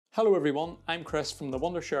Hello everyone, I'm Chris from the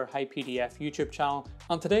Wondershare HiPDF YouTube channel,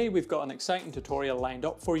 and today we've got an exciting tutorial lined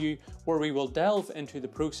up for you where we will delve into the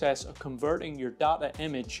process of converting your data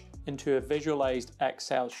image into a visualized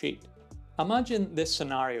Excel sheet. Imagine this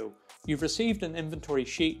scenario. You've received an inventory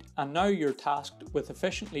sheet and now you're tasked with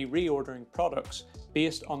efficiently reordering products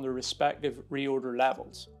based on their respective reorder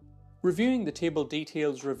levels. Reviewing the table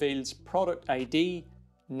details reveals product ID,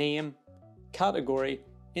 name, category,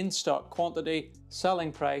 in-stock quantity, selling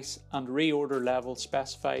price, and reorder level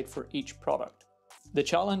specified for each product. The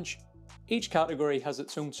challenge? Each category has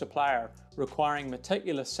its own supplier, requiring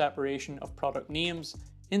meticulous separation of product names,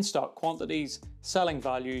 in-stock quantities, selling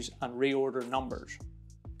values, and reorder numbers.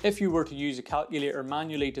 If you were to use a calculator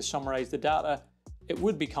manually to summarize the data, it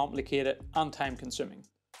would be complicated and time-consuming.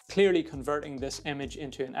 Clearly, converting this image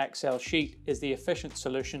into an Excel sheet is the efficient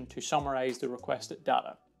solution to summarize the requested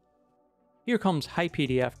data. Here comes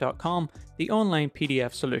HiPDF.com, the online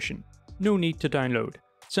PDF solution. No need to download.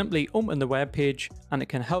 Simply open the web page and it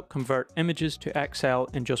can help convert images to Excel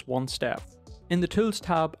in just one step. In the Tools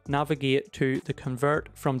tab, navigate to the Convert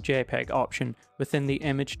from JPEG option within the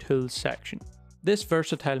Image Tools section. This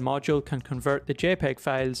versatile module can convert the JPEG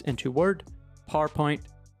files into Word, PowerPoint,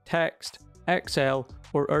 text, Excel,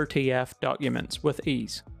 or RTF documents with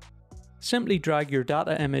ease. Simply drag your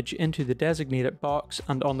data image into the designated box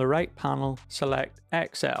and on the right panel select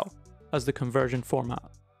Excel as the conversion format.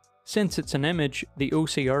 Since it's an image, the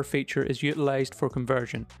OCR feature is utilised for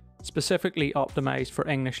conversion, specifically optimised for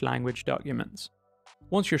English language documents.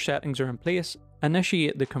 Once your settings are in place,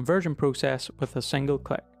 initiate the conversion process with a single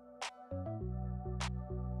click.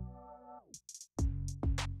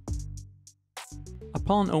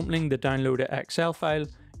 Upon opening the downloaded Excel file,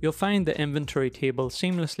 you'll find the inventory table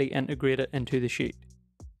seamlessly integrated into the sheet.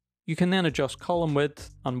 You can then adjust column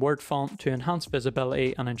width and word font to enhance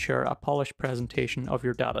visibility and ensure a polished presentation of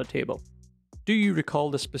your data table. Do you recall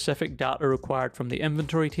the specific data required from the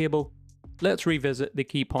inventory table? Let's revisit the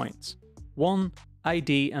key points. 1.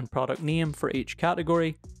 ID and product name for each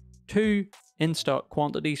category. 2. In-stock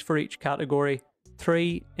quantities for each category.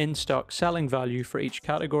 3. In-stock selling value for each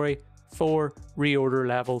category. 4. Reorder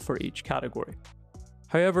level for each category.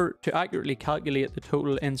 However, to accurately calculate the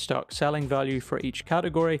total in-stock selling value for each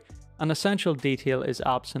category, an essential detail is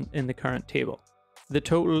absent in the current table: the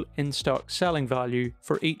total in-stock selling value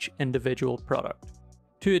for each individual product.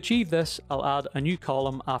 To achieve this, I'll add a new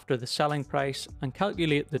column after the selling price and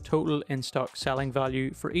calculate the total in-stock selling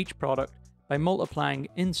value for each product by multiplying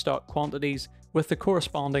in-stock quantities with the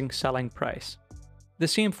corresponding selling price. The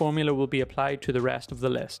same formula will be applied to the rest of the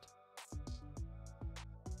list.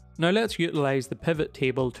 Now let's utilise the pivot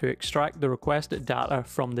table to extract the requested data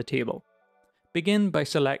from the table. Begin by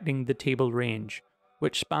selecting the table range,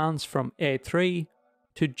 which spans from A3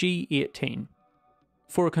 to G18.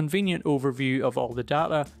 For a convenient overview of all the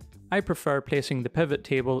data, I prefer placing the pivot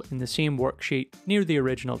table in the same worksheet near the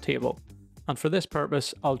original table, and for this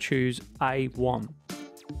purpose I'll choose I1.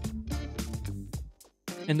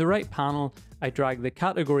 In the right panel, I drag the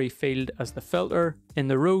category field as the filter. In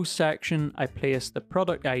the rows section, I place the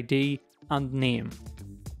product ID and name.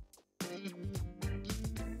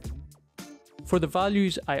 For the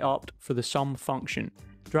values, I opt for the sum function,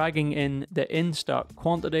 dragging in the in-stock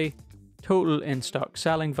quantity, total in-stock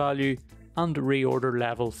selling value, and reorder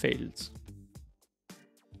level fields.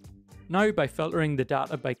 Now, by filtering the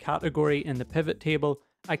data by category in the pivot table,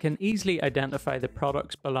 I can easily identify the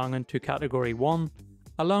products belonging to category 1,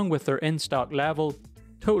 along with their in-stock level,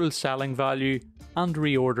 total selling value, and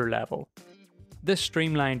reorder level. This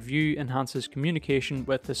streamlined view enhances communication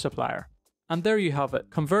with the supplier. And there you have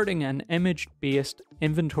it, converting an image-based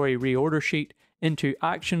inventory reorder sheet into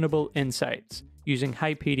actionable insights using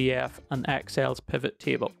HiPDF and Excel's pivot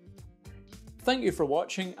table. Thank you for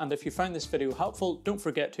watching, and if you found this video helpful, don't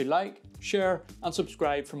forget to like, share, and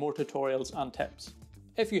subscribe for more tutorials and tips.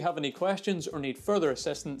 If you have any questions or need further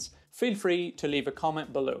assistance, feel free to leave a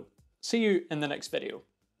comment below. See you in the next video.